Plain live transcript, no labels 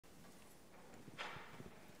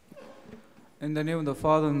In the name of the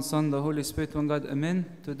Father, and Son, the Holy Spirit, one God, Amen.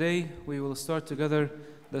 Today we will start together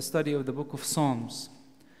the study of the book of Psalms.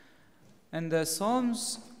 And the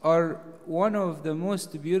Psalms are one of the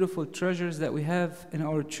most beautiful treasures that we have in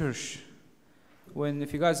our church.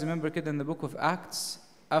 If you guys remember, in the book of Acts,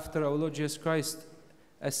 after our Lord Jesus Christ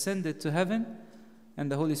ascended to heaven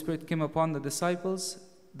and the Holy Spirit came upon the disciples,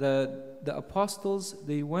 the apostles,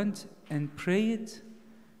 they went and prayed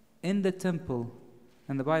in the temple.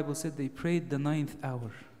 And the Bible said they prayed the 9th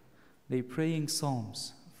hour. They praying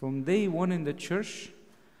psalms. From day one in the church,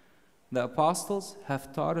 the apostles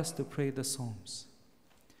have taught us to pray the psalms.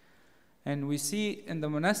 And we see in the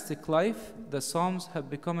monastic life, the psalms have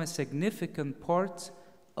become a significant part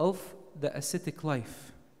of the ascetic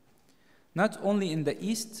life. Not only in the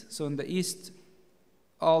East, so in the East,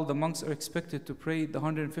 all the monks are expected to pray the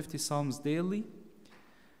 150 psalms daily.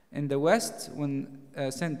 In the West, when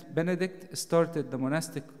Saint Benedict started the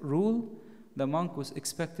monastic rule, the monk was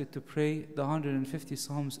expected to pray the 150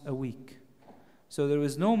 psalms a week. So there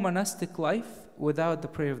was no monastic life without the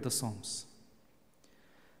prayer of the psalms.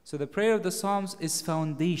 So the prayer of the psalms is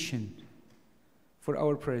foundation for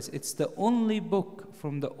our prayers. It's the only book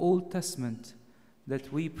from the Old Testament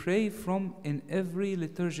that we pray from in every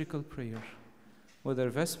liturgical prayer. Whether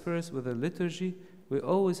Vespers, whether liturgy, we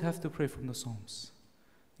always have to pray from the psalms.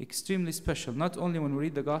 Extremely special, not only when we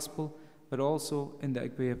read the gospel, but also in the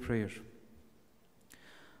Agpeya prayer.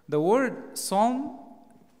 The word psalm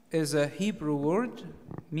is a Hebrew word,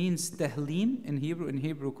 means tahlim in Hebrew. In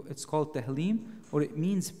Hebrew, it's called tahlim, or it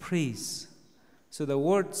means praise. So the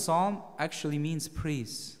word psalm actually means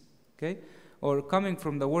praise, okay? Or coming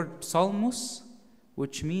from the word psalmos,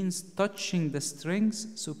 which means touching the strings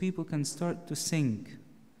so people can start to sing.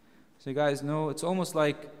 So you guys know, it's almost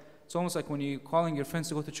like when you're calling your friends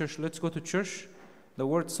to go to church, let's go to church. The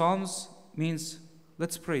word psalms means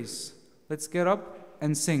let's praise. Let's get up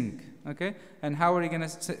and sing. Okay? And how are we going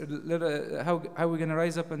to how are we going to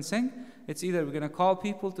rise up and sing? It's either we're going to call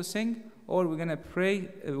people to sing, or we're going to pray,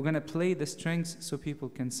 we're going to play the strings so people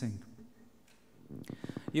can sing.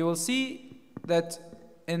 You will see that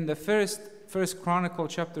in the first Chronicle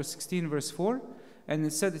chapter 16 verse 4, and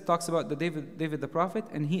it talks about David the prophet,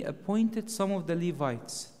 and he appointed some of the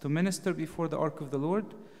Levites to minister before the ark of the Lord,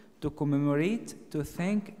 to commemorate, to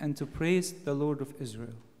thank, and to praise the Lord of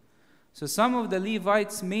Israel. So some of the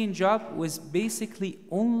Levites' main job was basically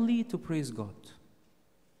only to praise God.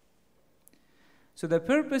 So the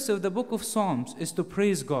purpose of the book of Psalms is to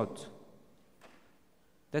praise God.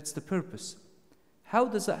 That's the purpose. How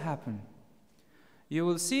does that happen? You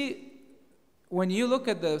will see, when you look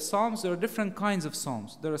at the Psalms, there are different kinds of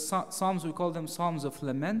Psalms. There are Psalms, we call them Psalms of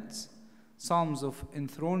lament, Psalms of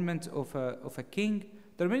enthronement of a king.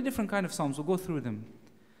 There are many different kinds of Psalms. We'll go through them.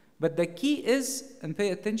 But the key is, and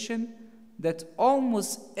pay attention, that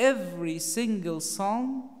almost every single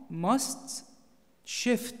Psalm must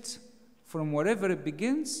shift from wherever it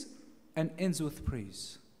begins and ends with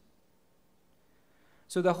praise.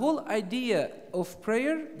 So the whole idea of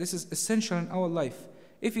prayer, this is essential in our life.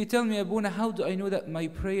 If you tell me, Abuna, how do I know that my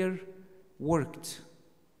prayer worked?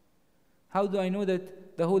 How do I know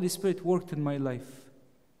that the Holy Spirit worked in my life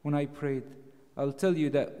when I prayed? I'll tell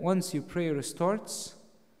you that once your prayer starts,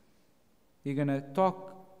 you're going to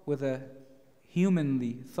talk with a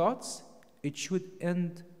humanly thoughts. It should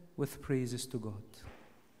end with praises to God.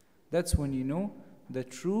 That's when you know the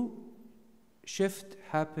true shift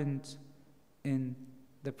happened in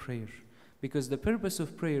the prayer. Because the purpose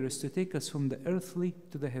of prayer is to take us from the earthly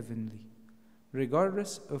to the heavenly,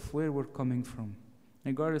 regardless of where we're coming from.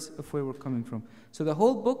 Regardless of where we're coming from. So the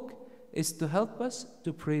whole book is to help us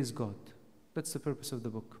to praise God. That's the purpose of the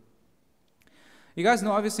book. You guys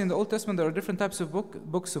know, obviously, in the Old Testament, there are different types of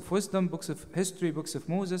books of wisdom, books of history, books of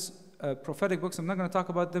Moses, prophetic books. I'm not going to talk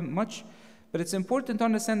about them much, but it's important to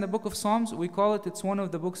understand the book of Psalms. We call it, it's one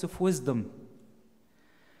of the books of wisdom.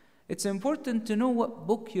 It's important to know what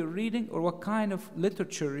book you're reading or what kind of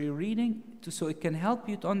literature you're reading, so it can help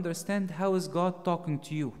you to understand how is God talking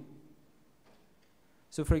to you.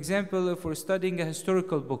 So for example, if we're studying a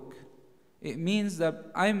historical book, it means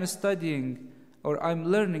that I'm studying or I'm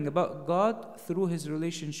learning about God through his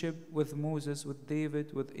relationship with Moses, with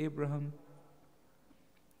David, with Abraham.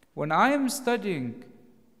 When I am studying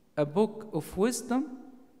a book of wisdom,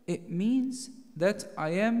 it means that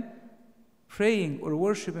I am praying or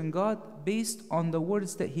worshiping God based on the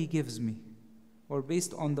words that he gives me, or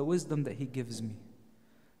based on the wisdom that he gives me.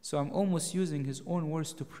 So I'm almost using his own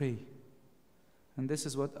words to pray. And this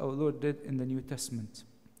is what our Lord did in the New Testament.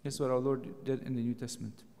 This is what our Lord did in the New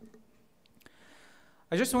Testament.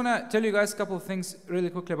 I just want to tell you guys a couple of things really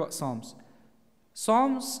quickly about Psalms.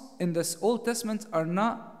 Psalms in the Old Testament are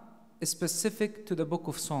not specific to the book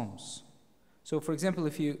of Psalms. So for example,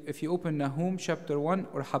 if you open Nahum chapter 1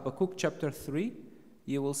 or Habakkuk chapter 3,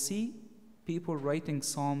 you will see people writing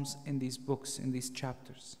psalms in these books, in these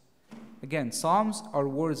chapters. Again, psalms are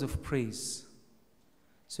words of praise.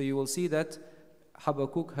 So you will see that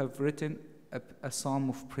Habakkuk have written a psalm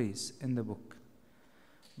of praise in the book.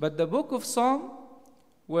 But the book of Psalm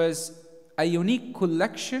was a unique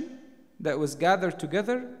collection that was gathered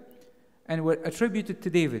together and were attributed to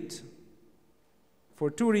David for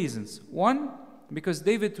two reasons. One, because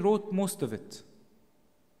David wrote most of it.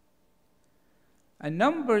 And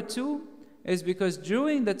number two is because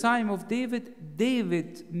during the time of David,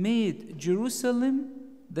 David made Jerusalem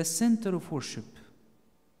the center of worship.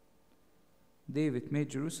 David made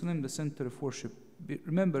Jerusalem the center of worship.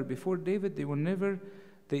 Remember, before David,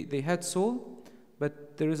 they had Saul,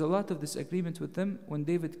 but there is a lot of disagreement with them. When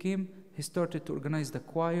David came, he started to organize the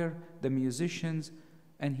choir, the musicians,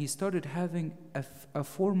 and he started having a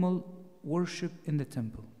formal worship in the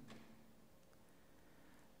temple.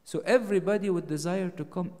 So everybody would desire to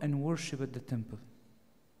come and worship at the temple.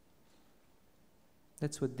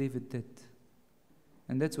 That's what David did.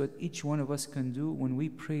 And that's what each one of us can do when we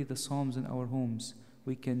pray the Psalms in our homes.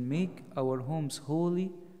 We can make our homes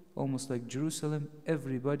holy, almost like Jerusalem.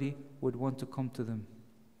 Everybody would want to come to them.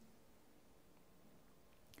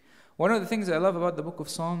 One of the things I love about the book of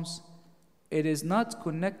Psalms, it is not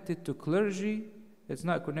connected to clergy, it's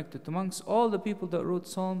not connected to monks. All the people that wrote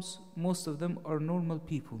Psalms, most of them are normal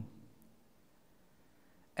people.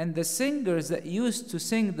 And the singers that used to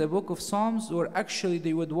sing the book of Psalms were actually,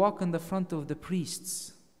 they would walk in the front of the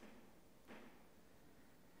priests.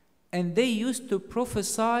 And they used to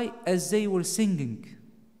prophesy as they were singing.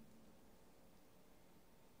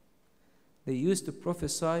 They used to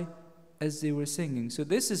prophesy as they were singing. So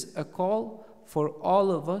this is a call for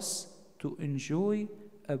all of us to enjoy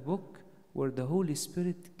a book where the Holy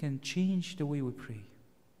Spirit can change the way we pray.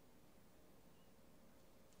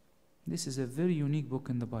 This is a very unique book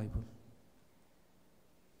in the Bible.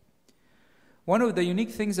 One of the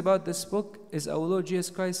unique things about this book is our Lord Jesus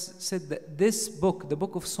Christ said that this book, the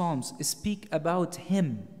book of Psalms, speak about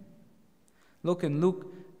Him. Look in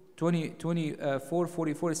Luke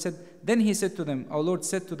 24:44, it said, "Then He said to them," our Lord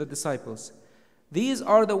said to the disciples, "These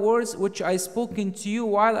are the words which I spoken to you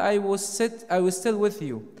while I was still with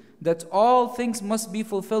you, that all things must be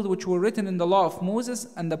fulfilled which were written in the law of Moses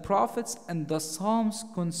and the prophets and the Psalms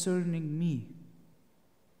concerning me."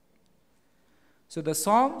 So the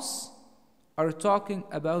Psalms are talking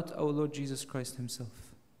about our Lord Jesus Christ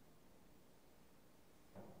Himself.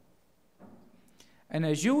 And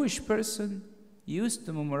a Jewish person used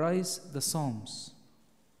to memorize the Psalms.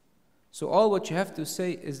 So all what you have to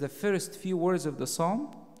say is the first few words of the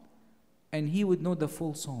Psalm, and he would know the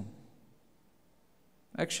full Psalm.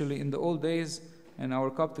 Actually, in the old days, in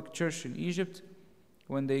our Coptic church in Egypt,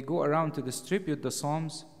 when they go around to distribute the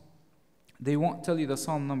Psalms, they won't tell you the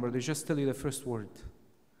Psalm number, they just tell you the first word.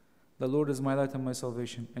 The Lord is my light and my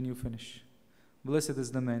salvation, and you finish. Blessed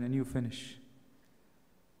is the man, and you finish.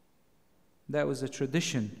 That was a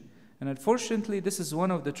tradition. And unfortunately, this is one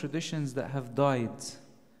of the traditions that have died,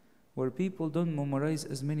 where people don't memorize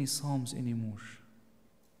as many Psalms anymore.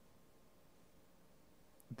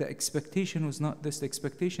 The expectation was not this, the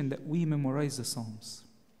expectation that we memorize the Psalms.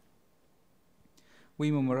 We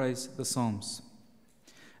memorize the Psalms.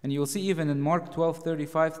 And you'll see even in Mark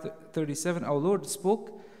 12:35-37, our Lord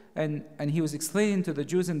spoke and He was explaining to the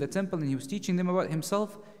Jews in the temple and He was teaching them about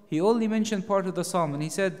Himself. He only mentioned part of the Psalm, and He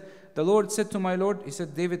said, "The Lord said to my Lord," He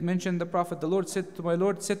said, David mentioned the prophet, "The Lord said to my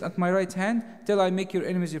Lord, sit at my right hand till I make your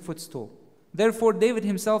enemies your footstool." Therefore David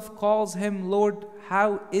himself calls Him Lord.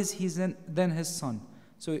 How is He then His son?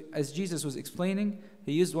 So as Jesus was explaining,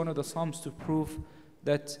 He used one of the Psalms to prove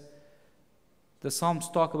that the Psalms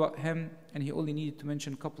talk about Him, and He only needed to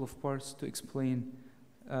mention a couple of parts to explain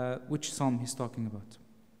which Psalm He's talking about.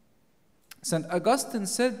 St. Augustine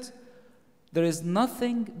said, there is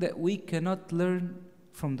nothing that we cannot learn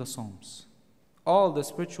from the Psalms. All the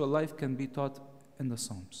spiritual life can be taught in the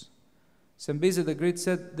Psalms. St. Basil the Great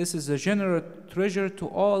said, this is a general treasure to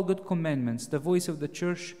all good commandments, the voice of the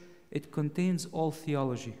church, it contains all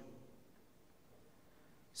theology.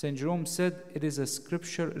 St. Jerome said, it is a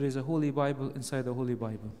scripture, it is a holy Bible inside the Holy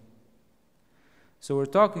Bible. So we're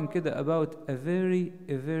talking about a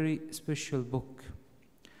very special book.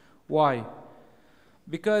 Why?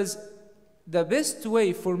 Because the best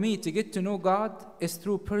way for me to get to know God is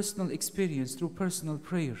through personal experience, through personal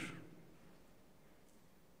prayer.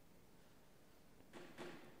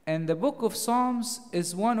 And the book of Psalms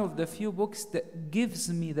is one of the few books that gives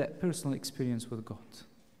me that personal experience with God.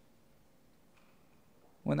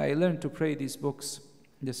 When I learned to pray these books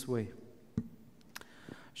this way.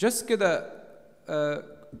 Just get a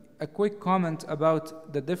quick comment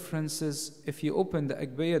about the differences. If you open the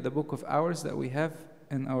Agbeya, the book of hours that we have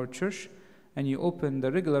in our church, and you open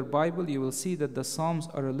the regular Bible, you will see that the Psalms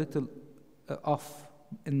are a little off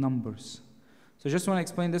in numbers. So just want to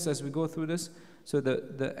explain this as we go through this. So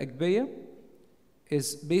the Agbeya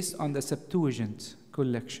is based on the Septuagint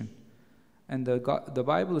collection, and the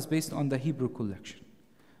Bible is based on the Hebrew collection.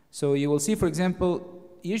 So you will see, for example,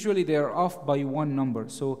 usually they are off by one number.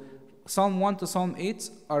 So Psalm 1 to Psalm 8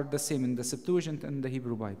 are the same in the Septuagint and the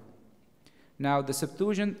Hebrew Bible. Now the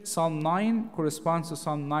Septuagint, Psalm 9 corresponds to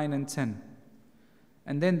Psalm 9 and 10.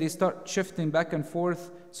 And then they start shifting back and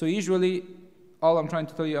forth. So usually, all I'm trying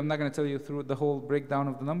to tell you, I'm not going to tell you through the whole breakdown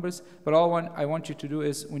of the numbers, but all I want you to do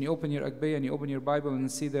is when you open your Agbeya and you open your Bible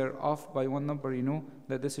and see they're off by one number, you know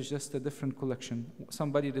that this is just a different collection.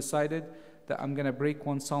 Somebody decided that I'm going to break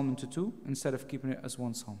one psalm into two instead of keeping it as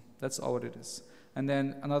one psalm. That's all it is. And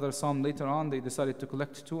then another psalm later on, they decided to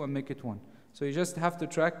collect two and make it one. So you just have to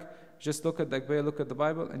track, just look at the Agbeya, look at the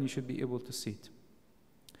Bible, and you should be able to see it.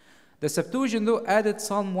 The Septuagint, though, added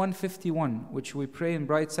Psalm 151, which we pray in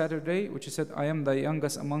Bright Saturday, which is said, I am the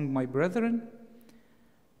youngest among my brethren.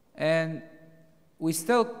 And we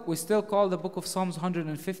still call the book of Psalms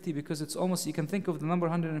 150 because it's almost, you can think of the number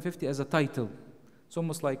 150 as a title. It's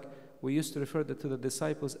almost like we used to refer to the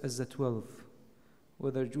disciples as the 12.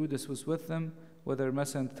 Whether Judas was with them, whether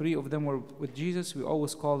three of them were with Jesus, we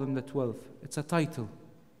always call them the 12. It's a title.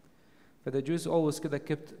 But the Jews always could have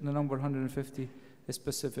kept the number 150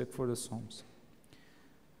 specific for the Psalms.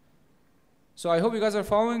 So I hope you guys are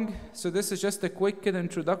following. So this is just a quick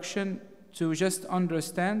introduction to just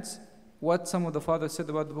understand what some of the fathers said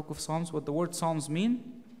about the book of Psalms, what the word Psalms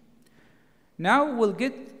mean. Now we'll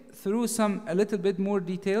get through a little bit more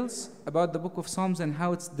details about the book of Psalms and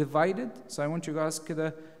how it's divided. So I want you guys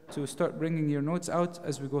to start bringing your notes out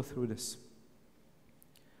as we go through this.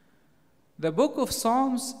 The book of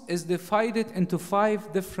Psalms is divided into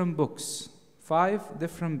 5 different books. 5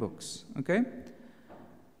 different books, okay?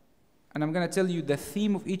 And I'm going to tell you the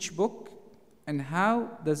theme of each book and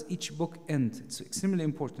how does each book end. It's extremely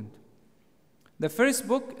important. The first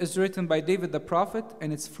book is written by David the prophet,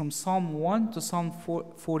 and it's from Psalm 1 to Psalm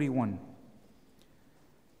 41.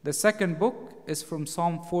 The second book is from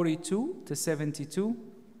Psalm 42 to 72.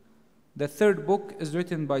 The third book is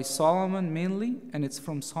written by Solomon mainly, and it's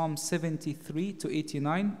from Psalm 73 to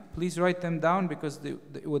 89. Please write them down because they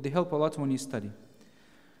would help a lot when you study.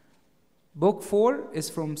 Book 4 is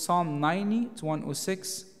from Psalm 90 to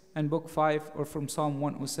 106, and Book 5 or from Psalm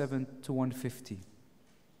 107 to 150.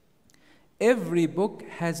 Every book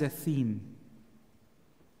has a theme.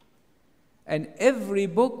 And every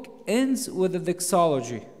book ends with a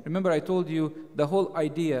doxology. Remember, I told you the whole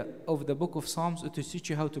idea of the book of Psalms is to teach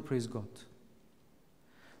you how to praise God.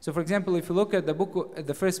 So, for example, if you look at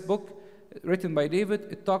the first book written by David,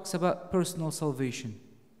 it talks about personal salvation.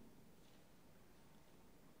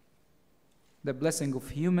 The blessing of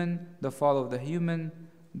human, the fall of the human,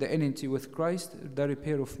 the enmity with Christ, the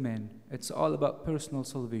repair of man. It's all about personal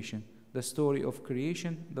salvation. The story of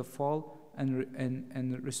creation, the fall,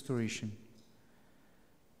 and restoration.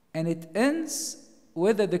 And it ends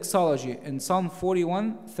with a doxology. In Psalm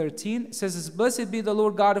 41:13, it says, Blessed be the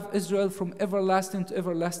Lord God of Israel from everlasting to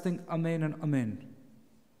everlasting. Amen and amen.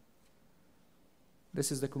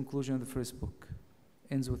 This is the conclusion of the first book.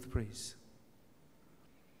 Ends with praise.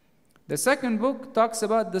 The second book talks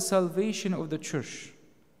about the salvation of the church,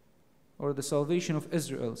 or the salvation of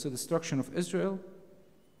Israel. So the destruction of Israel,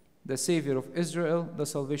 the Savior of Israel, the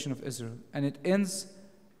salvation of Israel. And it ends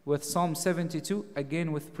with Psalm 72,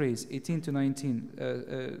 again with praise, 18 to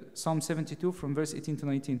 19. Psalm 72 from verse 18 to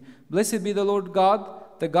 19. Blessed be the Lord God,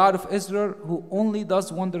 the God of Israel, who only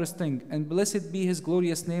does wondrous things, and blessed be his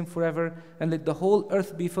glorious name forever, and let the whole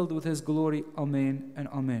earth be filled with his glory. Amen and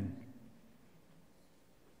amen.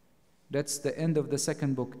 That's the end of the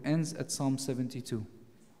second book, ends at Psalm 72.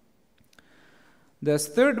 The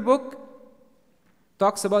third book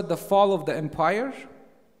talks about the fall of the empire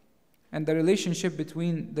and the relationship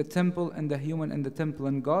between the temple and the human and the temple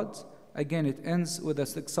and God. Again, it ends with a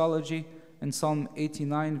doxology in Psalm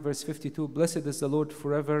 89, verse 52. Blessed is the Lord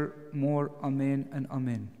forevermore. Amen and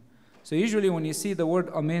amen. So usually when you see the word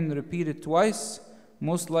amen repeated twice,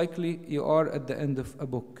 most likely you are at the end of a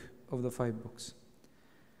book of the 5 books.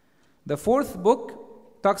 The fourth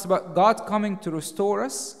book talks about God coming to restore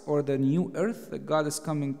us, or the new earth that God is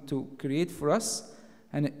coming to create for us.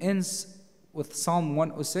 And it ends with Psalm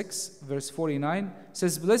 106, verse 49. It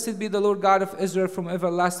says, "Blessed be the Lord God of Israel from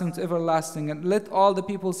everlasting to everlasting, and let all the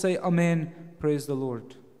people say, Amen, praise the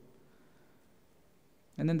Lord."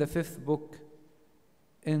 And then the fifth book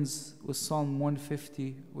ends with Psalm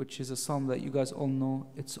 150, which is a psalm that you guys all know.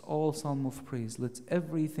 It's all psalm of praise. Let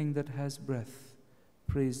everything that has breath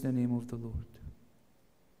praise the name of the Lord.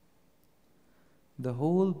 The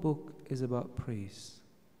whole book is about praise.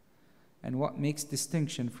 And what makes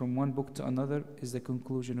distinction from one book to another is the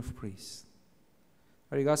conclusion of praise.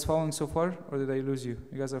 Are you guys following so far, or did I lose you?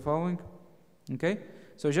 You guys are following? Okay?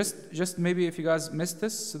 So just maybe if you guys missed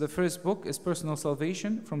this, so the first book is personal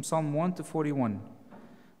salvation from Psalm 1 to 41.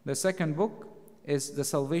 The second book is the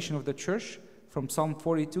salvation of the church from Psalm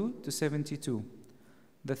 42 to 72.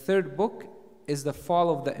 The third book is the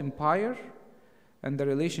fall of the empire and the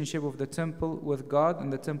relationship of the temple with God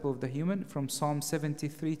and the temple of the human from Psalm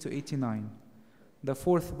 73 to 89. The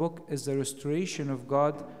fourth book is the restoration of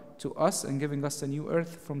God to us and giving us a new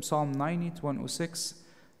earth from Psalm 90 to 106.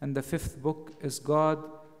 And the fifth book is God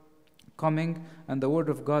coming and the word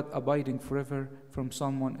of God abiding forever from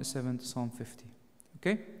Psalm 107 to Psalm 50.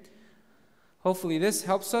 Okay? Hopefully this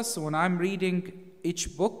helps us. When I'm reading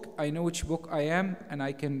each book, I know which book I am and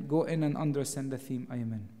I can go in and understand the theme I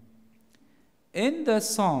am in. In the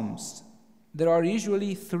Psalms, there are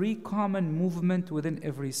usually three common movements within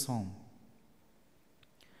every Psalm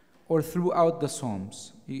or throughout the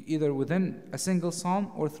Psalms, either within a single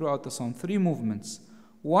Psalm or throughout the Psalm. Three movements.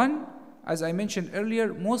 One, as I mentioned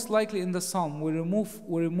earlier, most likely in the Psalm, we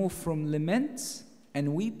remove from lament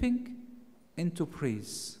and weeping into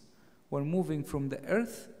praise. We're moving from the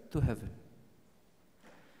earth to heaven.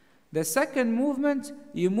 The second movement,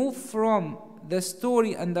 you move from the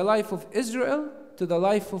story and the life of Israel to the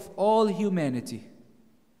life of all humanity.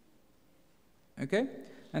 Okay?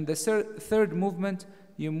 And the third movement,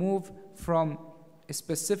 you move from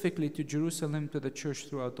specifically to Jerusalem to the church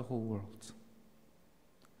throughout the whole world.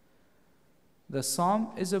 The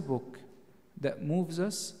Psalm is a book that moves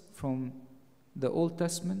us from the Old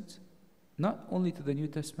Testament, not only to the New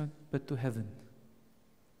Testament, but to heaven.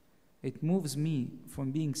 It moves me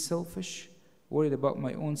from being selfish, worried about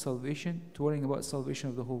my own salvation, to worrying about salvation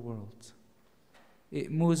of the whole world.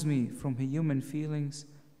 It moves me from human feelings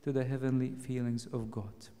to the heavenly feelings of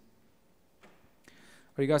God.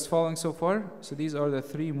 Are you guys following so far? So these are the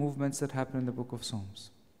three movements that happen in the book of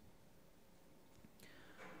Psalms.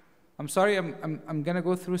 I'm sorry, I'm going to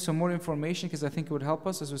go through some more information because I think it would help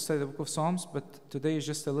us as we study the book of Psalms, but today is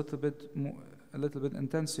just a little bit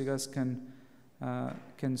intense, so you guys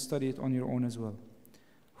can study it on your own as well.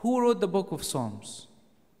 Who wrote the book of Psalms?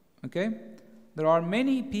 Okay? There are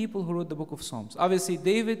many people who wrote the book of Psalms. Obviously,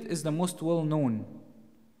 David is the most well-known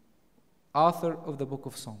author of the book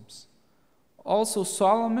of Psalms. Also,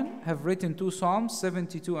 Solomon have written 2 Psalms,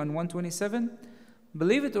 72 and 127.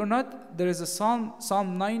 Believe it or not, there is a Psalm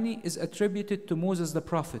 90 is attributed to Moses the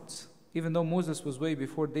prophet, even though Moses was way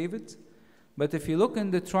before David. But if you look in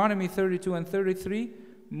Deuteronomy 32 and 33,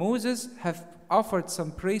 Moses have offered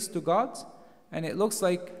some praise to God, and it looks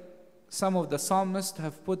like some of the psalmists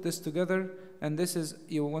have put this together, and this is,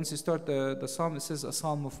 once you start the psalm, it says a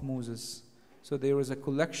psalm of Moses. So there was a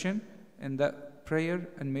collection in that prayer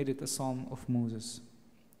and made it a psalm of Moses.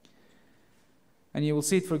 And you will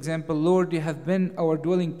see it, for example, Lord, you have been our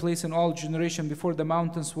dwelling place in all generation before the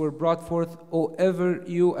mountains were brought forth. O ever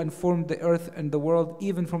you and formed the earth and the world,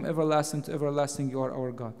 even from everlasting to everlasting you are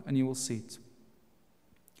our God. And you will see it.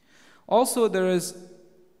 Also, there is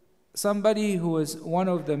somebody who is one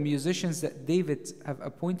of the musicians that David have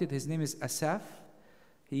appointed. His name is Asaph.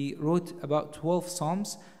 He wrote about 12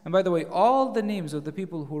 Psalms. And by the way, all the names of the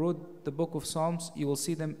people who wrote the book of Psalms, you will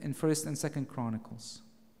see them in 1st and 2nd Chronicles.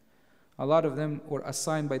 A lot of them were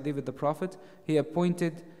assigned by David the prophet. He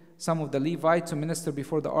appointed some of the Levites to minister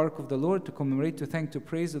before the ark of the Lord, to commemorate, to thank, to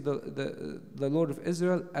praise the Lord of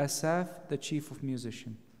Israel, Asaph, the chief of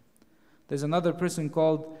musicians. There's another person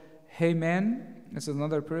called Heman. This is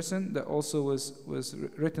another person that also was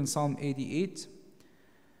written Psalm 88.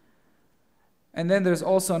 And then there's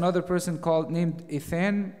also another person named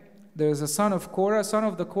Ethan. There's a son of Korah. Son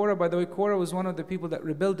of the Korah, by the way, Korah was one of the people that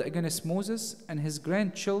rebelled against Moses, and his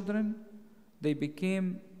grandchildren, they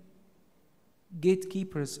became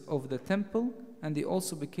gatekeepers of the temple, and they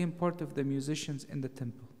also became part of the musicians in the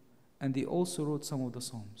temple. And they also wrote some of the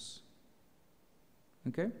Psalms.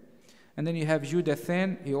 Okay? And then you have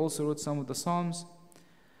Jeduthun. He also wrote some of the Psalms.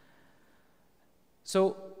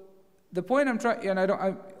 So the point I'm trying,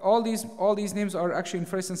 and all these names are actually in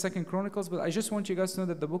 1st and 2nd Chronicles, but I just want you guys to know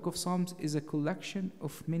that the book of Psalms is a collection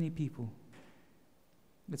of many people.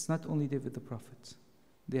 It's not only David the prophet.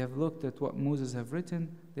 They have looked at what Moses have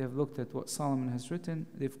written. They have looked at what Solomon has written.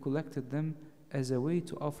 They've collected them as a way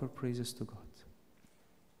to offer praises to God.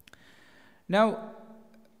 Now,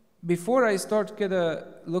 before I start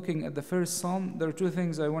looking at the first psalm, there are two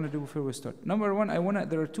things I want to do before we start. Number one,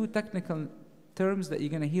 there are two technical terms that you're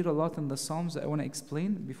going to hear a lot in the psalms that I want to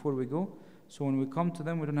explain before we go. So when we come to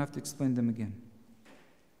them, we don't have to explain them again.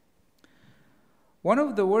 One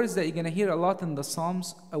of the words that you're going to hear a lot in the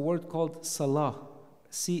psalms, a word called salah,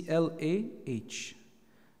 C-L-A-H.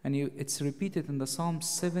 And it's repeated in the psalm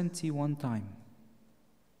 71 times.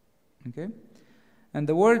 Okay? And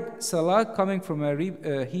the word salah, coming from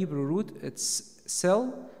a Hebrew root, it's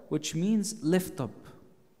sel, which means lift up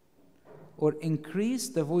or increase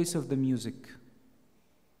the voice of the music.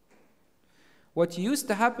 What used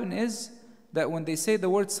to happen is that when they say the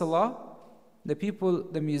word salah,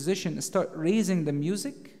 the musicians start raising the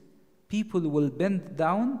music, people will bend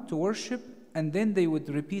down to worship, and then they would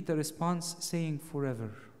repeat a response saying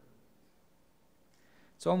forever.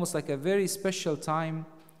 It's almost like a very special time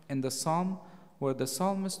in the psalm where the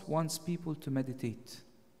psalmist wants people to meditate.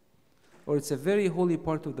 Or it's a very holy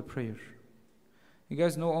part of the prayer. You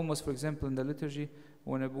guys know almost, for example, in the liturgy,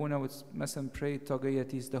 when Abuna would pray,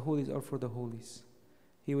 Tagayatis, the holies are for the holies.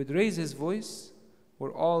 He would raise his voice,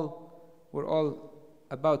 we're all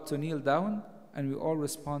about to kneel down, and we're all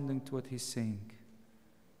responding to what he's saying.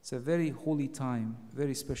 It's a very holy time,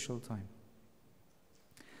 very special time.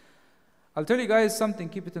 I'll tell you guys something,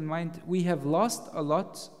 keep it in mind. We have lost a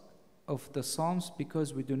lot of the Psalms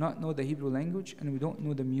because we do not know the Hebrew language and we don't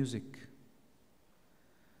know the music.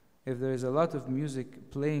 If there is a lot of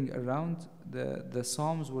music playing around, the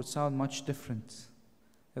Psalms would sound much different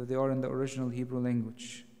if they are in the original Hebrew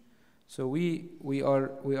language. So we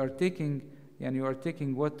are taking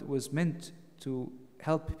what was meant to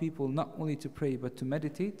help people not only to pray but to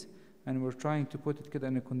meditate, and we're trying to put it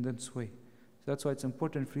in a condensed way. So that's why it's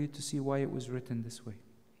important for you to see why it was written this way.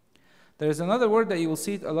 There is another word that you will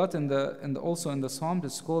see it a lot also in the Psalms.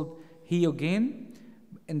 It's called hiogen.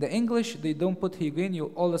 In the English, they don't put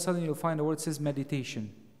hiogen. All of a sudden, you'll find a word that says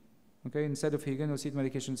meditation. Okay, instead of hiogen, you'll see it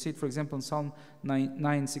meditation. See it, for example, in Psalm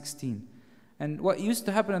 9:16. And what used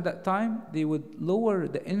to happen at that time, they would lower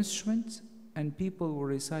the instrument and people will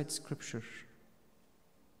recite scripture.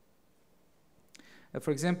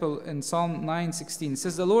 For example, in Psalm 9:16, it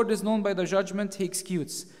says, "The Lord is known by the judgment he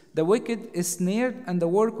executes. The wicked is snared and the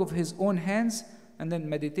work of his own hands." And then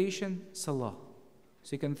meditation, salah.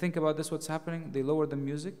 So you can think about this, what's happening. They lower the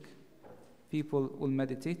music, people will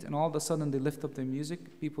meditate, and all of a sudden they lift up the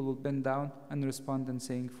music, people will bend down and respond and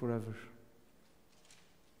saying forever.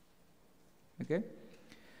 Okay?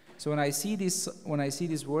 So when I see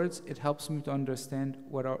these words, it helps me to understand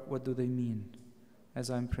what do they mean as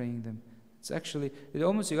I'm praying them.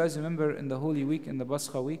 You guys remember in the Holy Week, in the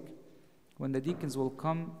Pascha week, when the deacons will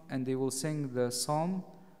come and they will sing the psalm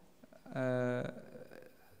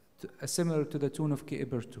similar to the tune of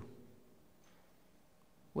Ke'ebertu.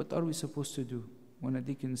 What are we supposed to do when a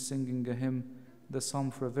deacon is singing a hymn, the psalm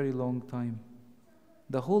for a very long time?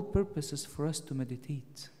 The whole purpose is for us to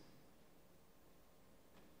meditate.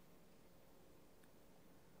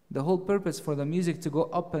 The whole purpose for the music to go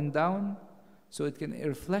up and down, so it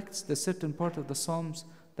reflects the certain part of the Psalms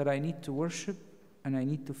that I need to worship and I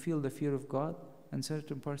need to feel the fear of God, and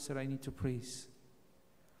certain parts that I need to praise.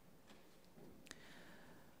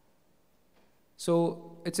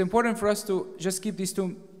 So it's important for us to just keep these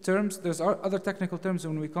two terms. There's other technical terms,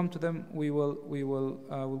 and when we come to them, we'll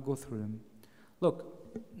go through them.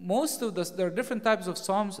 Look, there are different types of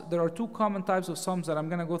Psalms. There are two common types of Psalms that I'm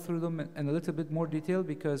going to go through them in a little bit more detail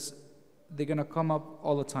because they're going to come up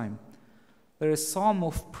all the time. There is Psalm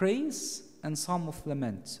of praise and Psalm of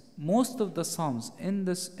lament. Most of the Psalms in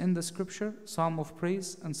the scripture, Psalm of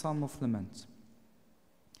praise and Psalm of lament.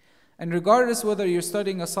 And regardless whether you're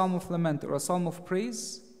studying a Psalm of lament or a Psalm of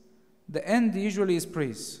praise, the end usually is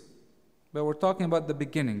praise. But we're talking about the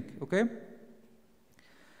beginning, okay?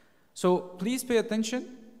 So please pay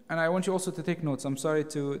attention, and I want you also to take notes. I'm sorry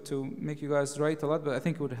to make you guys write a lot, but I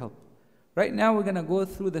think it would help. Right now we're going to go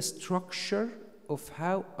through the structure of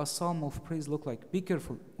how a psalm of praise look like. Be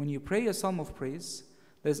careful. When you pray a psalm of praise,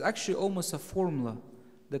 there's actually almost a formula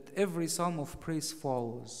that every psalm of praise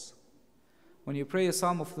follows. When you pray a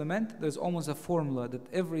psalm of lament, there's almost a formula that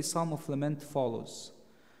every psalm of lament follows.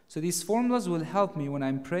 So these formulas will help me when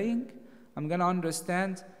I'm praying. I'm going to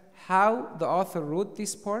understand how the author wrote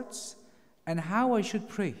these parts and how I should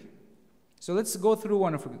pray. So let's go through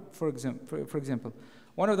one, for example.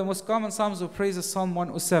 One of the most common psalms of praise is Psalm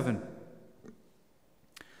 107.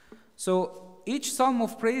 So each psalm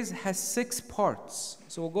of praise has 6 parts.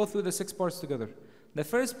 So we'll go through the 6 parts together. The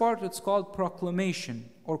first part, it's called proclamation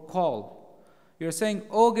or call. You're saying,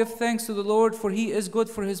 oh, give thanks to the Lord, for He is good,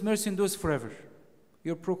 for His mercy endures forever.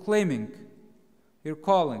 You're proclaiming, you're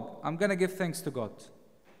calling, I'm going to give thanks to God.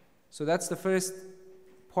 So that's the first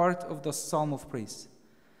part of the Psalm of Praise.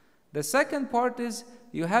 The second part is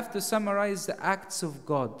you have to summarize the acts of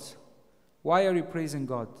God. Why are you praising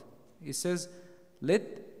God? He says, let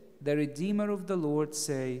the Redeemer of the Lord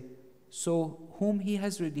say, so whom He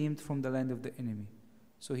has redeemed from the land of the enemy.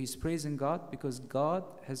 So he's praising God because God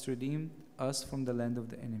has redeemed us from the land of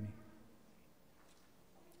the enemy.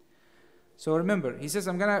 So remember, he says,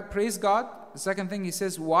 I'm going to praise God. The second thing, he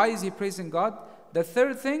says, why is he praising God? The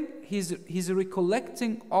third thing, he's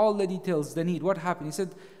recollecting all the details, the need. What happened? He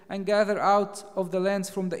said, and gather out of the lands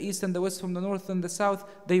from the east and the west, from the north and the south.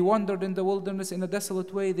 They wandered in the wilderness in a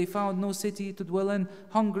desolate way. They found no city to dwell in,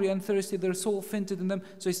 hungry and thirsty. Their soul fainted in them.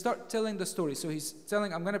 So he starts telling the story. So he's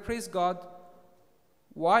telling, I'm going to praise God.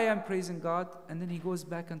 Why I'm praising God? And then he goes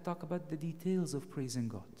back and talk about the details of praising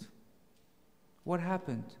God. What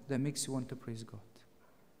happened that makes you want to praise God?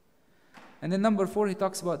 And then number 4, he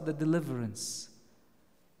talks about the deliverance.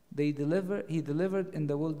 He delivered in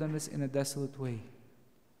the wilderness in a desolate way.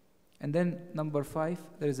 And then number 5,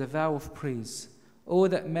 there is a vow of praise. Oh,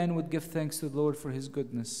 that man would give thanks to the Lord for His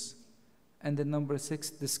goodness. And then number 6,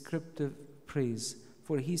 descriptive praise.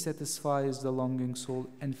 For He satisfies the longing soul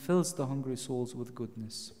and fills the hungry souls with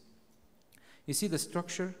goodness. You see the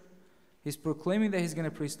structure? He's proclaiming that he's going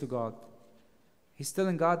to praise to God. He's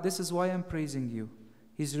telling God, this is why I'm praising you.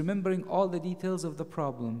 He's remembering all the details of the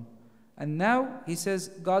problem. And now he says,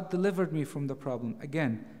 God delivered me from the problem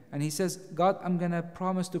again. And he says, God, I'm going to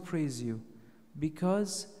promise to praise you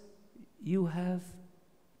because you have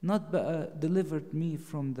not delivered me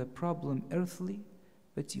from the problem earthly,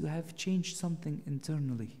 but you have changed something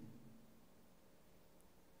internally.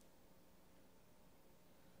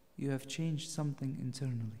 You have changed something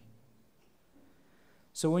internally.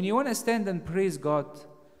 So when you want to stand and praise God,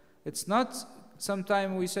 it's not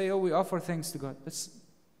sometime we say, oh, we offer thanks to God.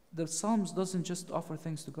 The Psalms doesn't just offer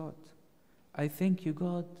thanks to God. I thank you,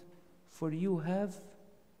 God, for you have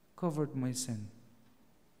covered my sin.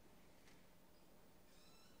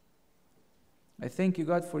 I thank you,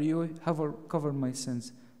 God, for you have covered my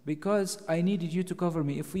sins. Because I needed you to cover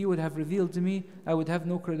me. If you would have revealed to me, I would have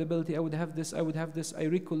no credibility. I would have this. I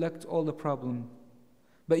recollect all the problem.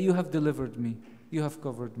 But you have delivered me. You have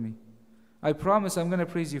covered me. I promise I'm going to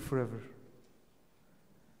praise you forever.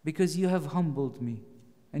 Because you have humbled me.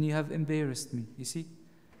 And you have embarrassed me. You see?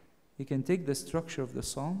 You can take the structure of the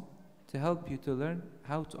psalm to help you to learn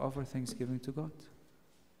how to offer thanksgiving to God.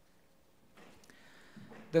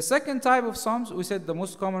 The second type of psalms, we said the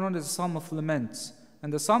most common one is the Psalm of Lament.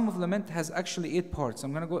 And the Psalm of Lament has actually 8 parts.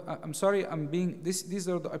 I'm sorry, I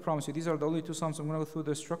promise you, these are the only 2 psalms. I'm going to go through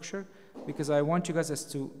the structure because I want you guys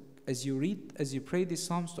as you pray these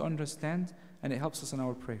psalms to understand, and it helps us in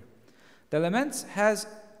our prayer. The Lament has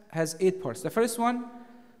 8 parts. The first one,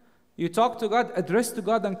 you talk to God, address to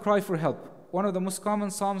God, and cry for help. One of the most common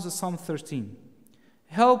psalms is Psalm 13.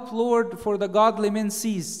 Help, Lord, for the godly men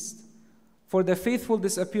ceased, for the faithful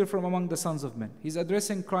disappear from among the sons of men. He's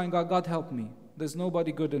addressing, crying, God, help me. There's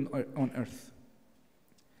nobody good on earth.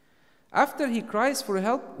 After he cries for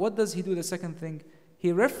help, what does he do? The second thing,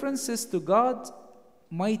 he references to God's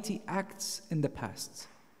mighty acts in the past.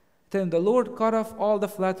 Telling the Lord cut off all the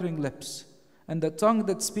flattering lips and the tongue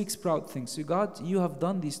that speaks proud things. So God, you have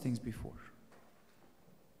done these things before.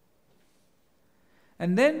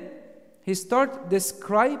 And then he starts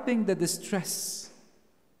describing the distress,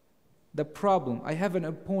 the problem. I have an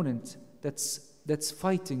opponent that's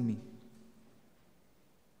fighting me.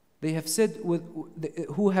 They have said,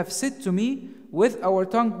 who have said to me, with our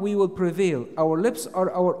tongue we will prevail. Our lips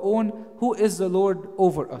are our own. Who is the Lord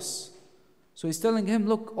over us? So he's telling him,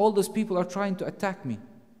 look, all those people are trying to attack me.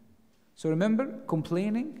 So remember,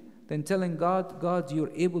 complaining, then telling God, God,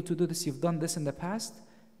 you're able to do this. You've done this in the past.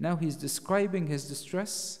 Now he's describing his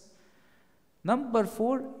distress. Number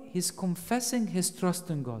 4, he's confessing his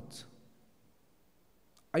trust in God.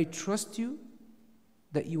 I trust you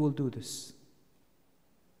that you will do this.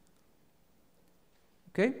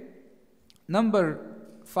 Okay? Number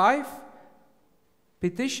 5,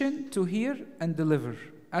 petition to hear and deliver.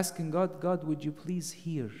 Asking God, God, would you please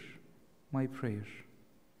hear my prayer?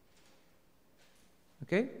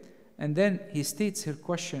 Okay? And then he states his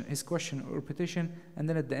question or petition, and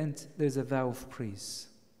then at the end, there's a vow of praise.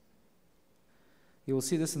 You will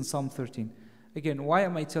see this in Psalm 13. Again, why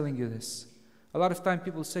am I telling you this? A lot of time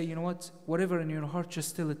people say, you know what? Whatever in your heart,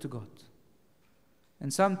 just tell it to God.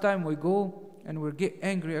 And sometimes we go and we get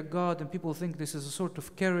angry at God, and people think this is a sort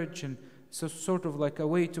of courage, and So sort of like a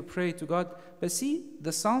way to pray to God. But see,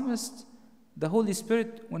 the psalmist, the Holy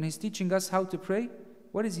Spirit, when he's teaching us how to pray,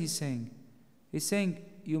 what is he saying? He's saying,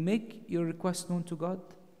 you make your request known to God,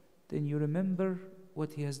 then you remember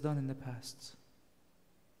what he has done in the past.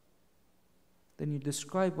 Then you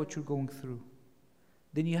describe what you're going through.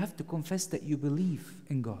 Then you have to confess that you believe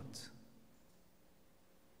in God.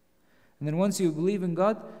 And then once you believe in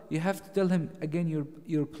God, you have to tell him again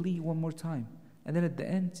your plea one more time. And then at the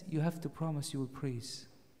end, you have to promise you will praise.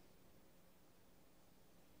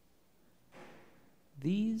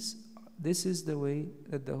 This is the way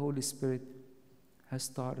that the Holy Spirit has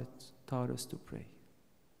taught us to pray.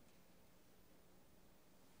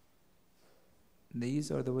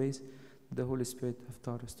 These are the ways the Holy Spirit have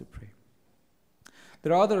taught us to pray.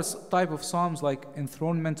 There are other type of psalms like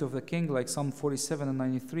enthronement of the king, like Psalm 47 and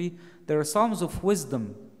 93. There are psalms of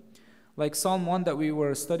wisdom, like Psalm 1 that we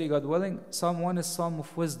were studying, God willing. Psalm 1 is Psalm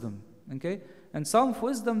of wisdom. Okay? And Psalm of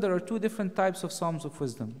wisdom, there are two different types of psalms of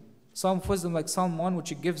wisdom. Psalm of wisdom like Psalm 1,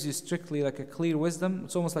 which it gives you strictly like a clear wisdom.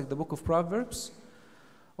 It's almost like the book of Proverbs.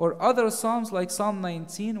 Or other psalms like Psalm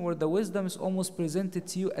 19, where the wisdom is almost presented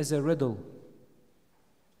to you as a riddle.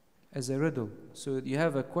 As a riddle. So you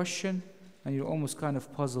have a question and you're almost kind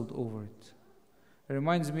of puzzled over it. It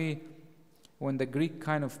reminds me when the Greek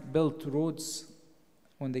kind of built roads,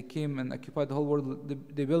 when they came and occupied the whole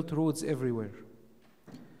world, they built roads everywhere.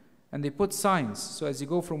 And they put signs, so as you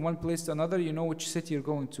go from one place to another, you know which city you're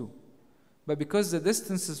going to. But because the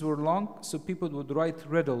distances were long, so people would write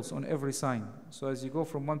riddles on every sign. So as you go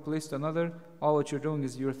from one place to another, all what you're doing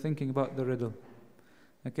is you're thinking about the riddle.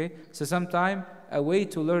 Okay? So sometime a way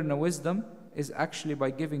to learn a wisdom is actually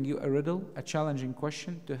by giving you a riddle, a challenging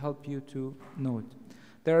question to help you to know it.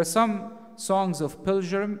 There are some songs of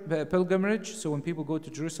pilgrimage. So when people go to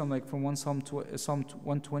Jerusalem, like from Psalm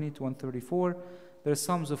 120 to 134, there are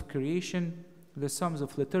psalms of creation. There are psalms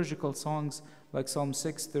of liturgical songs like Psalm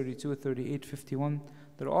 6, 32, 38, 51.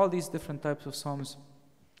 There are all these different types of psalms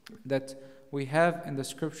that we have in the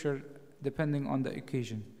scripture depending on the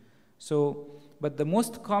occasion. But the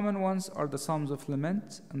most common ones are the psalms of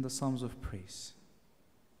lament and the psalms of praise.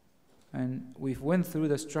 And we've went through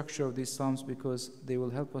the structure of these psalms because they will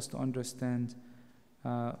help us to understand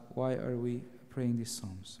why are we praying these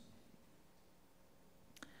psalms.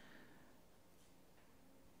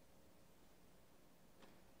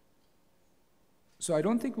 So I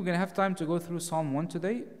don't think we're going to have time to go through Psalm 1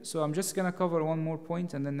 today. So I'm just going to cover one more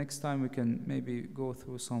point, and then next time we can maybe go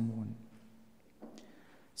through Psalm 1.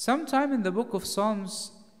 Sometime in the book of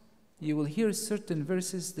Psalms, you will hear certain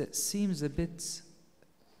verses that seems a bit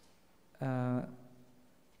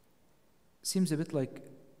like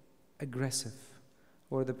aggressive,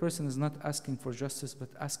 or the person is not asking for justice but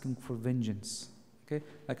asking for vengeance. Okay,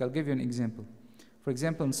 like I'll give you an example. For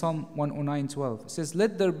example, in Psalm 109:12, it says,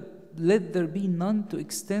 "Let there be none to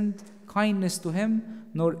extend kindness to him,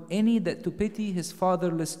 nor any that to pity his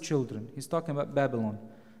fatherless children." He's talking about Babylon.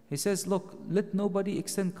 He says, look, let nobody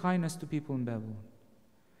extend kindness to people in Babylon.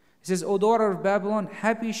 He says, "O daughter of Babylon,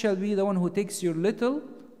 happy shall be the one who takes your little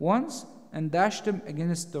ones and dash them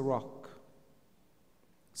against the rock."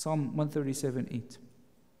 Psalm 137:8.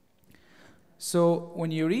 So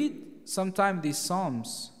when you read sometime these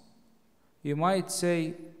psalms, you might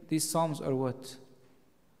say these psalms are what?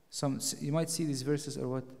 You might see these verses are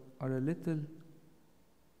what? Are a little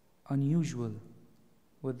unusual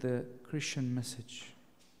with the Christian message.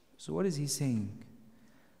 So what is he saying?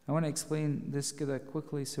 I want to explain this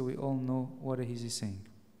quickly so we all know what he's saying.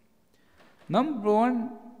 Number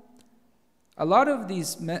one, a lot of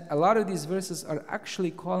these verses are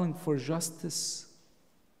actually calling for justice.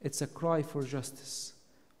 It's a cry for justice.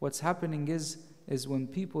 What's happening is when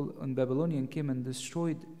people in Babylonian came and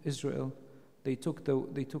destroyed Israel, they took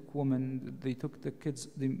women, they took the kids,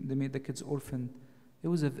 they made the kids orphan. It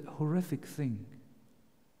was a horrific thing.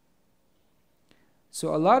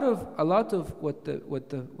 So a lot of what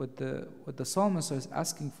the psalmist is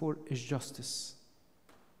asking for is justice.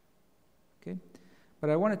 Okay? But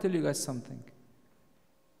I want to tell you guys something.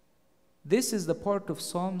 This is the part of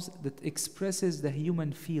Psalms that expresses the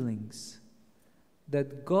human feelings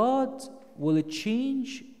that God will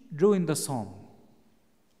change during the psalm.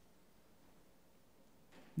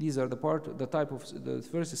 These are the type of the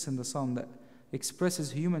verses in the psalm that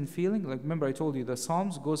expresses human feeling. Like, remember I told you the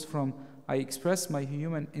psalms goes from I express my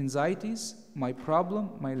human anxieties, my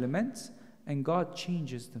problem, my laments, and God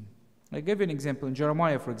changes them. I'll give you an example. In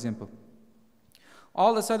Jeremiah, for example,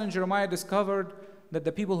 all of a sudden Jeremiah discovered that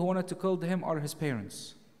the people who wanted to kill him are his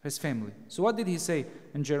parents, his family. So what did he say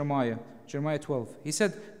in Jeremiah 12? He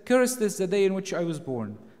said, "Cursed is the day in which I was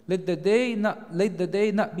born. Let the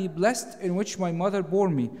day not be blessed in which my mother bore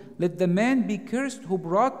me. Let the man be cursed who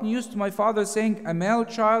brought news to my father, saying, a male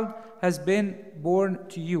child has been born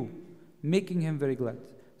to you, making him very glad.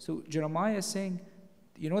 So Jeremiah is saying,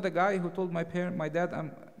 you know the guy who told my dad,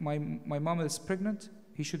 my mom is pregnant?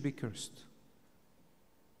 He should be cursed.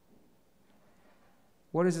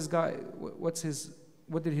 What is this guy? What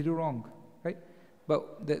did he do wrong? Right?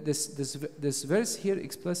 But this verse here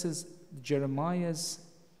expresses Jeremiah's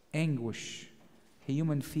anguish,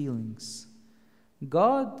 human feelings.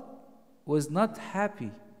 God was not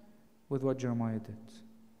happy with what Jeremiah did.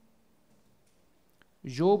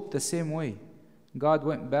 Job, the same way. God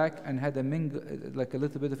went back and had a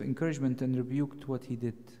little bit of encouragement and rebuked what he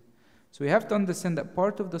did. So we have to understand that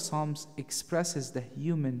part of the Psalms expresses the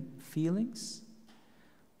human feelings.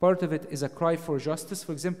 Part of it is a cry for justice.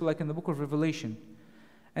 For example, like in the book of Revelation.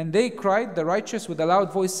 And they cried, the righteous, with a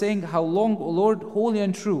loud voice, saying, how long, O Lord, holy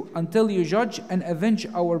and true, until you judge and avenge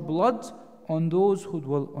our blood on those who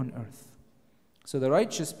dwell on earth. So the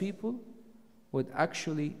righteous people would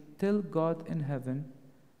actually tell God in heaven,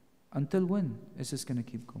 until when is this going to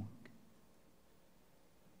keep going?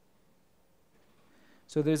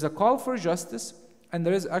 So there's a call for justice, and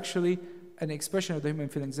there is actually an expression of the human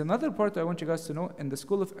feelings. Another part I want you guys to know, in the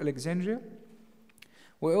School of Alexandria,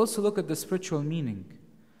 we also look at the spiritual meaning.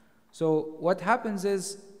 So what happens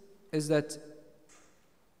is that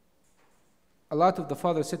a lot of the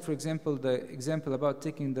fathers said, for example, the example about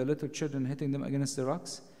taking the little children, hitting them against the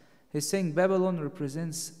rocks. He's saying Babylon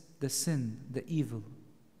represents the sin, the evil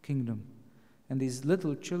kingdom. And these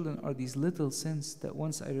little children are these little sins that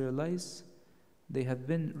once I realize they have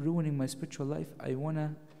been ruining my spiritual life, I want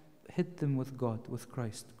to hit them with God, with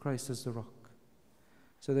Christ. Christ is the rock.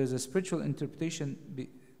 So there's a spiritual interpretation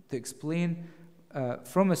to explain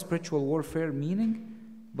from a spiritual warfare meaning,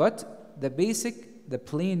 but the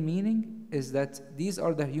plain meaning is that these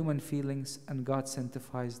are the human feelings, and God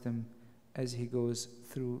sanctifies them as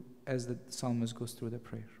the psalmist goes through the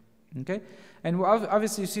prayer. Okay? And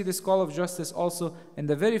obviously you see this call of justice also in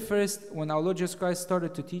the very first, when our Lord Jesus Christ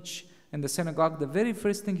started to teach in the synagogue, the very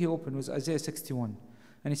first thing he opened was Isaiah 61.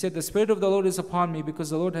 And he said, the Spirit of the Lord is upon me, because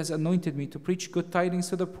the Lord has anointed me to preach good tidings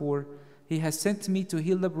to the poor. He has sent me to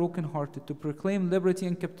heal the brokenhearted, to proclaim liberty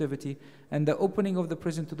and captivity, and the opening of the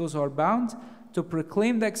prison to those who are bound, to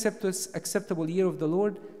proclaim the acceptable year of the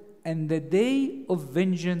Lord, and the day of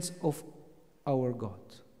vengeance of our God.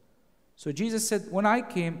 So Jesus said, when I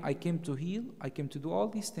came to heal, I came to do all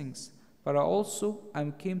these things, but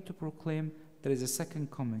I came to proclaim there is a second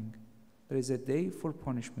coming. There is a day for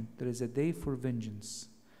punishment. There is a day for vengeance.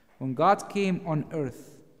 When God came on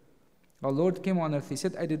earth, our Lord came on earth, he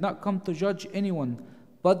said, I did not come to judge anyone,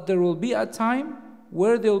 but there will be a time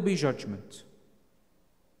where there will be judgment.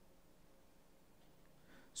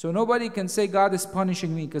 So nobody can say God is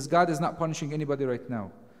punishing me, because God is not punishing anybody right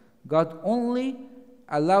now. God only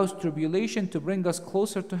allows tribulation to bring us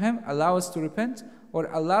closer to Him, allow us to repent, or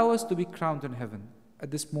allow us to be crowned in heaven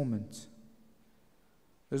at this moment.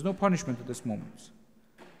 There's no punishment at this moment.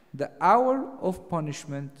 The hour of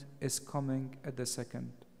punishment is coming at the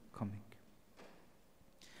second coming.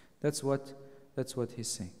 That's what he's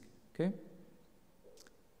saying. Okay?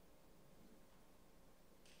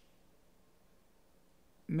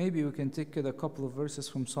 Maybe we can take a couple of verses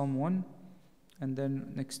from Psalm 1, and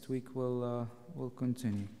then next week we'll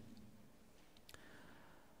continue.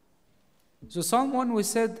 So Psalm 1, we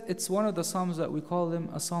said it's one of the Psalms that we call them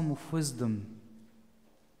a Psalm of wisdom.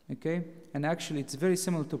 Okay? And actually it's very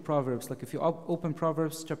similar to Proverbs. Like if you open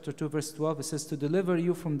Proverbs chapter 2 verse 12, it says, to deliver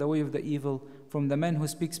you from the way of the evil, from the man who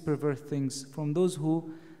speaks perverse things, from those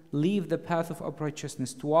who leave the path of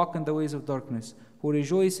uprightness, to walk in the ways of darkness, who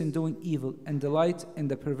rejoice in doing evil and delight in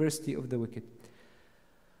the perversity of the wicked.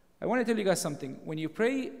 I want to tell you guys something. When you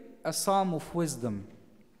pray a psalm of wisdom,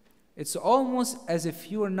 it's almost as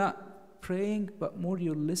if you are not praying, but more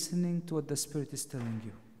you're listening to what the Spirit is telling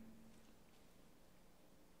you.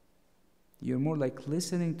 You're more like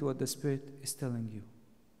listening to what the Spirit is telling you.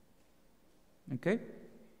 Okay?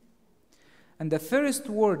 And the first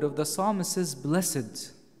word of the psalm says,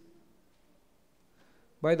 blessed.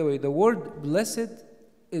 By the way, the word blessed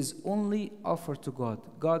is only offered to God.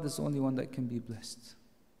 God is the only one that can be blessed.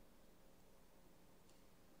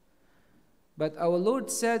 But our Lord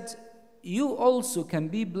said, you also can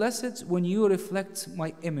be blessed when you reflect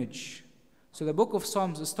my image. So the book of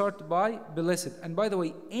Psalms starts by blessed. And by the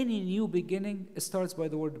way, any new beginning starts by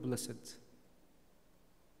the word blessed.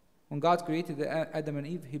 When God created Adam and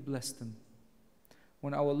Eve, He blessed them.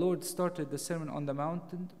 When our Lord started the Sermon on the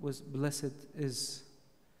Mountain, was blessed is.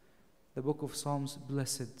 The book of Psalms,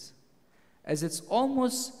 blessed. as it's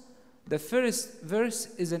almost the first verse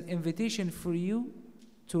is an invitation for you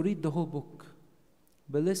to read the whole book.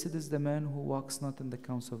 Blessed is the man who walks not in the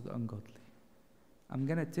counsel of the ungodly. I'm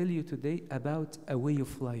going to tell you today about a way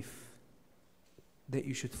of life that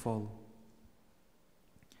you should follow.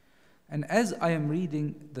 And as I am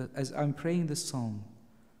as I'm praying the psalm,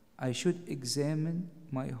 I should examine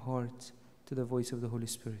my heart to the voice of the Holy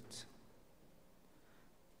Spirit.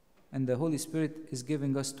 And the Holy Spirit is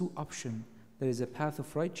giving us two options. There is a path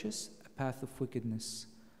of righteousness, a path of wickedness.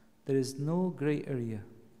 There is no gray area.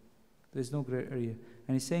 There is no gray area.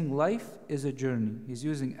 And he's saying life is a journey. He's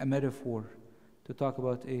using a metaphor to talk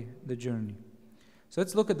about the journey. So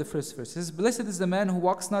let's look at the first verse. It says, blessed is the man who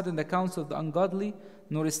walks not in the counsel of the ungodly,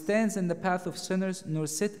 nor stands in the path of sinners, nor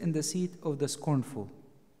sit in the seat of the scornful.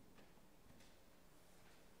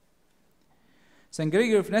 St.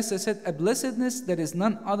 Gregory of Nyssa said, a blessedness that is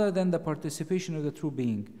none other than the participation of the true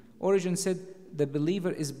being. Origen said, the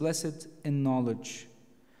believer is blessed in knowledge.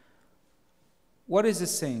 What is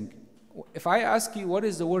this saying? If I ask you, what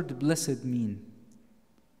does the word blessed mean?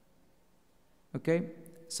 Okay?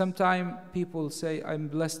 Sometimes people say, I'm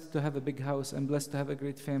blessed to have a big house, I'm blessed to have a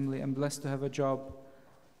great family, I'm blessed to have a job.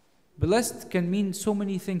 Blessed can mean so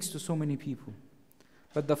many things to so many people.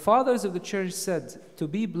 But the fathers of the church said, to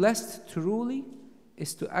be blessed truly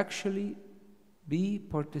is to actually be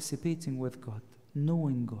participating with God,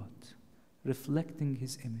 knowing God, reflecting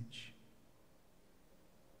His image.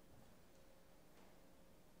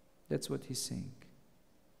 That's what he's saying.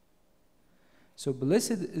 So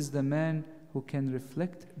blessed is the man who can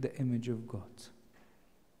reflect the image of God.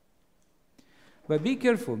 But be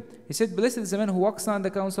careful. He said, blessed is the man who walks not in the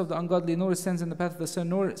counsel of the ungodly, nor stands in the path of the sinner,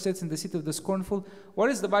 nor sits in the seat of the scornful. What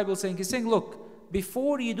is the Bible saying? He's saying, look,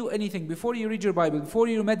 before you do anything, before you read your Bible, before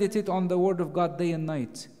you meditate on the Word of God day and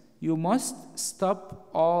night, you must stop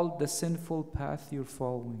all the sinful path you're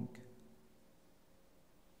following.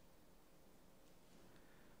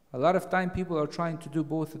 A lot of time people are trying to do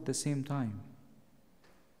both at the same time.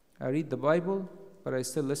 I read the Bible, but I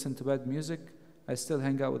still listen to bad music. I still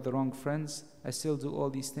hang out with the wrong friends. I still do all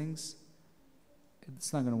these things.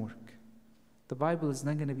 It's not going to work. The Bible is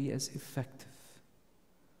not going to be as effective.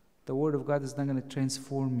 The Word of God is not going to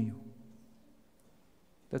transform you.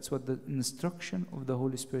 That's what the instruction of the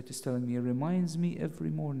Holy Spirit is telling me. It reminds me every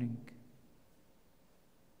morning.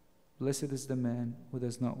 Blessed is the man who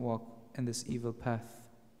does not walk in this evil path.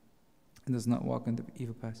 And does not walk in the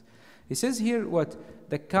evil path. He says here what?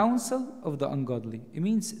 The counsel of the ungodly. It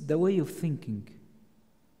means the way of thinking.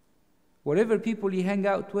 Whatever people you hang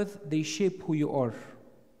out with, they shape who you are.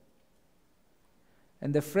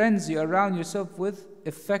 And the friends you surround yourself with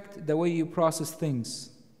affect the way you process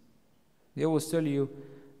things. They always tell you,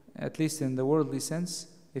 at least in the worldly sense,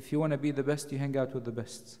 if you want to be the best, you hang out with the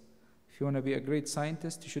best. If you want to be a great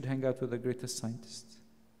scientist, you should hang out with the greatest scientist.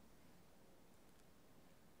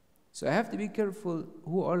 So I have to be careful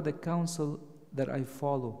who are the counsel that I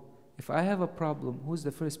follow. If I have a problem, who's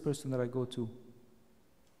the first person that I go to?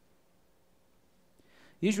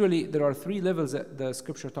 Usually there are 3 levels that the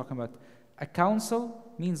scripture talking about. A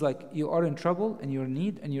counsel means like you are in trouble and you're in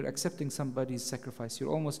need and you're accepting somebody's sacrifice.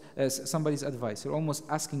 You're almost somebody's advice. You're almost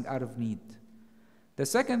asking out of need. The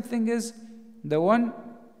second thing is the one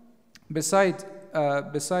beside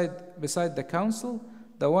the counsel,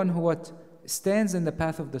 the one who stands in the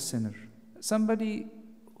path of the sinner. Somebody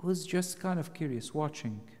who's just kind of curious,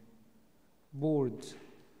 watching, bored,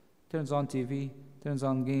 turns on TV, turns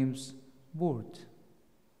on games, bored.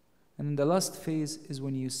 And the last phase is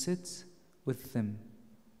when you sit with them.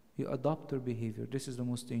 You adopt their behavior. This is the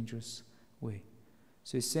most dangerous way.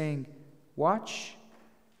 So he's saying, watch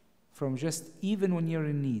from just even when you're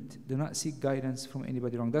in need. Do not seek guidance from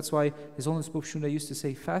anybody wrong. That's why His Holiness Pope Shenouda used to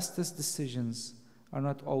say, fastest decisions are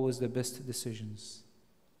not always the best decisions.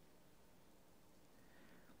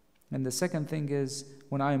 And the second thing is,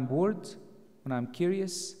 when I'm bored, when I'm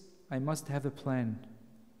curious, I must have a plan,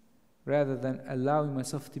 rather than allowing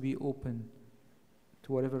myself to be open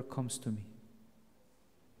to whatever comes to me.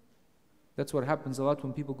 That's what happens a lot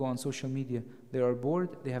when people go on social media. They are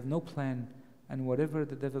bored, they have no plan, and whatever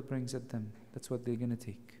the devil brings at them, that's what they're going to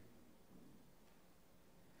take.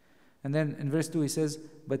 And then in verse 2 he says,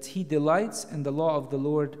 but he delights in the law of the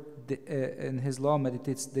Lord, in his law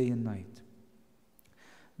meditates day and night.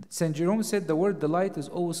 St. Jerome said the word delight is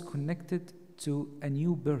always connected to a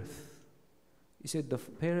new birth. He said the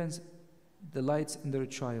parents delights in their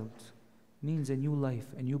child. Means a new life,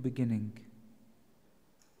 a new beginning.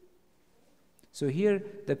 So here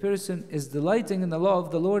the person is delighting in the law of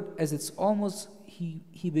the Lord as it's almost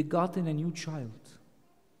he begotten a new child.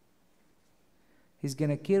 He's going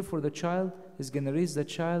to care for the child. He's going to raise the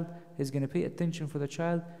child. He's going to pay attention for the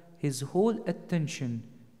child. His whole attention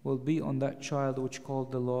will be on that child, which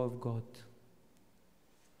called the law of God.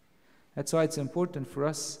 That's why it's important for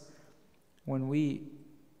us when we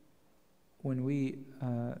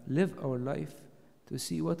live our life to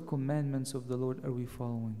see what commandments of the Lord are we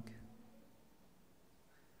following.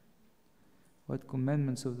 What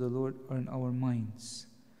commandments of the Lord are in our minds.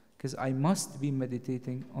 Because I must be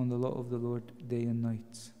meditating on the law of the Lord day and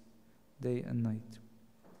night. Day and night.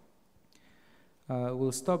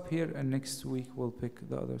 We'll stop here, and next week we'll pick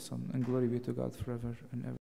the other psalm. And glory be to God forever and ever.